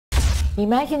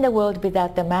Imagine the world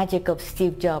without the magic of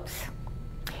Steve Jobs.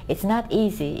 It's not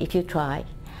easy if you try.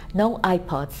 No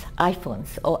iPods,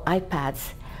 iPhones, or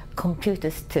iPads,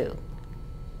 computers too.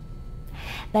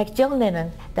 Like John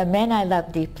Lennon, the man I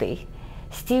love deeply,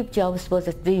 Steve Jobs was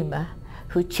a dreamer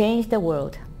who changed the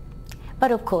world.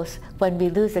 But of course, when we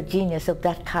lose a genius of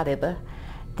that caliber,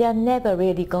 they are never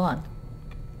really gone.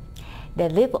 They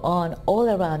live on all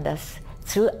around us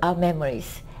through our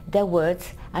memories, their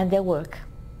words, and their work.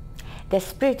 Their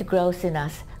spirit grows in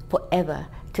us forever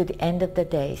to the end of the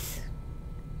days.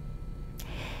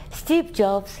 Steve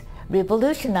Jobs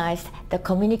revolutionized the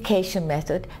communication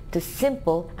method to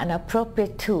simple and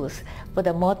appropriate tools for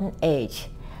the modern age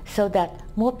so that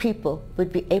more people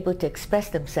would be able to express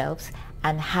themselves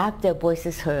and have their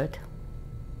voices heard.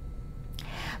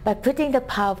 By putting the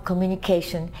power of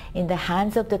communication in the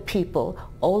hands of the people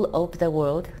all over the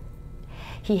world,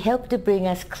 he helped to bring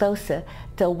us closer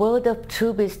to a world of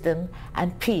true wisdom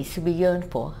and peace we yearn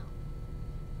for.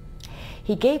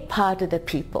 He gave power to the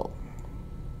people.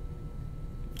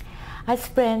 As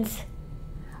friends,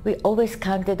 we always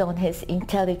counted on his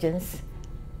intelligence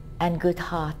and good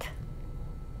heart.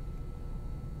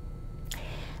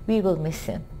 We will miss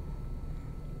him.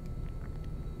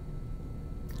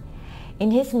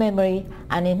 In his memory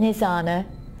and in his honor,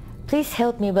 please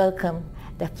help me welcome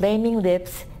the Flaming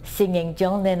Lips singing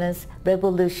John Lennon's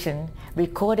Revolution,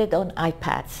 recorded on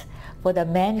iPads, for the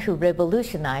man who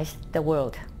revolutionized the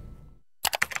world.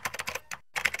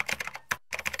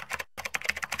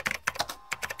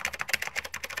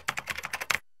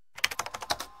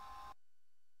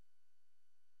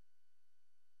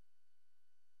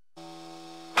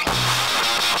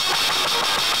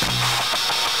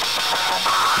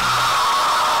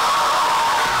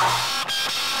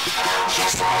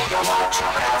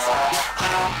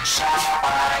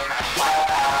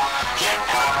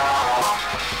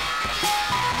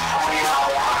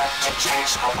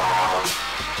 Change the world.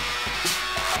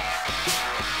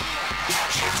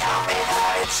 You tell me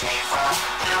that it's evil.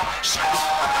 You show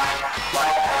on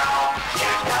what now you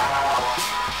know.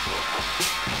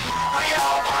 We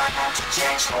all want to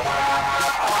change the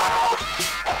world.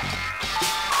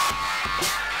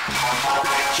 How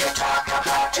when you talk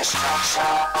about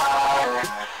destruction,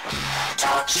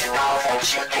 don't you know that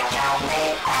you can count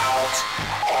me out?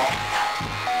 And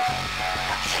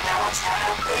you know it's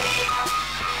gonna be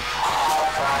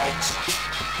alright.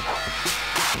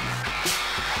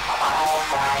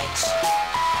 Alright.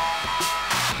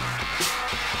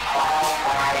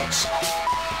 Alright.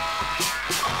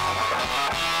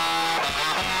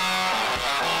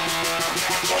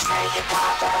 You say you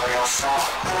got the real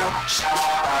solution.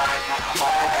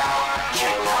 Well,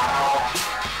 you know,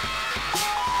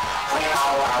 we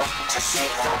all love to see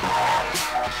the plan.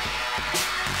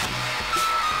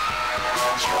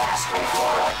 You asked me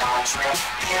for a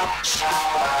contribution.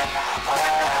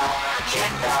 Well, you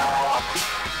know,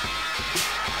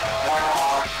 we're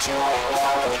all doing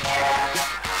what we can.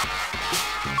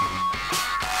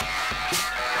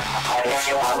 But if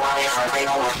you want money from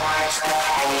people with minds that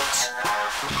hate,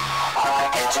 all I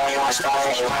can tell you is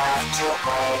brother, you have to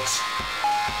wait.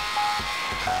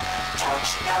 Don't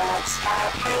you know it's gonna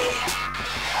be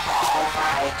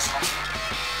alright?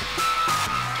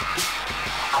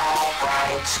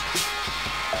 Alright.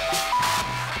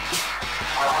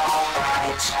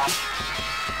 Alright.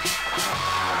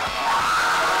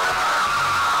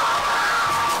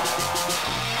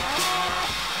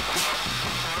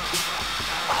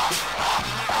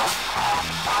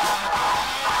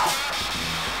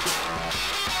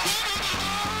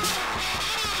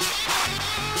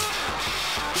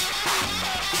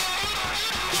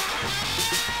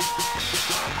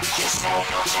 You say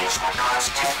you'll change the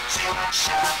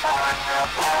constitution,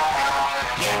 well,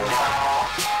 you know,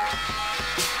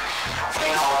 we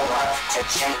all love to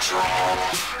change your head.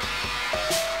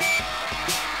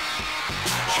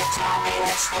 You tell me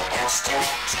it's the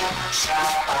institution,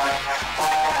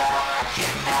 well, you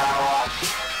know,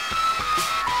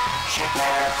 you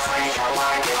better free your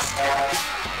mind instead.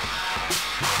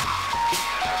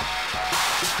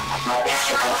 But if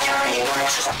you go carry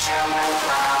riches up to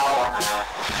now,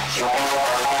 you ain't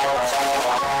gonna live with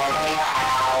anyone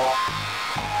anyhow.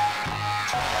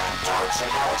 Don't you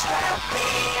know it's gonna be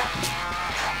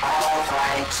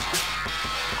alright?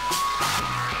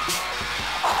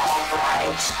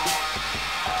 Alright.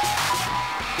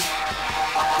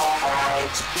 Alright.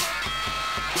 Alright.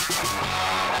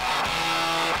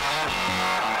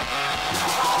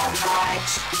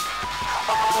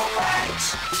 Alright. Alright.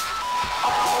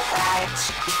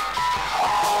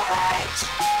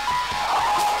 Alright.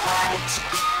 Alright.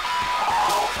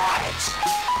 Alright.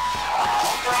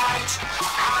 Alright.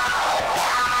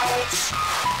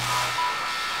 iPads.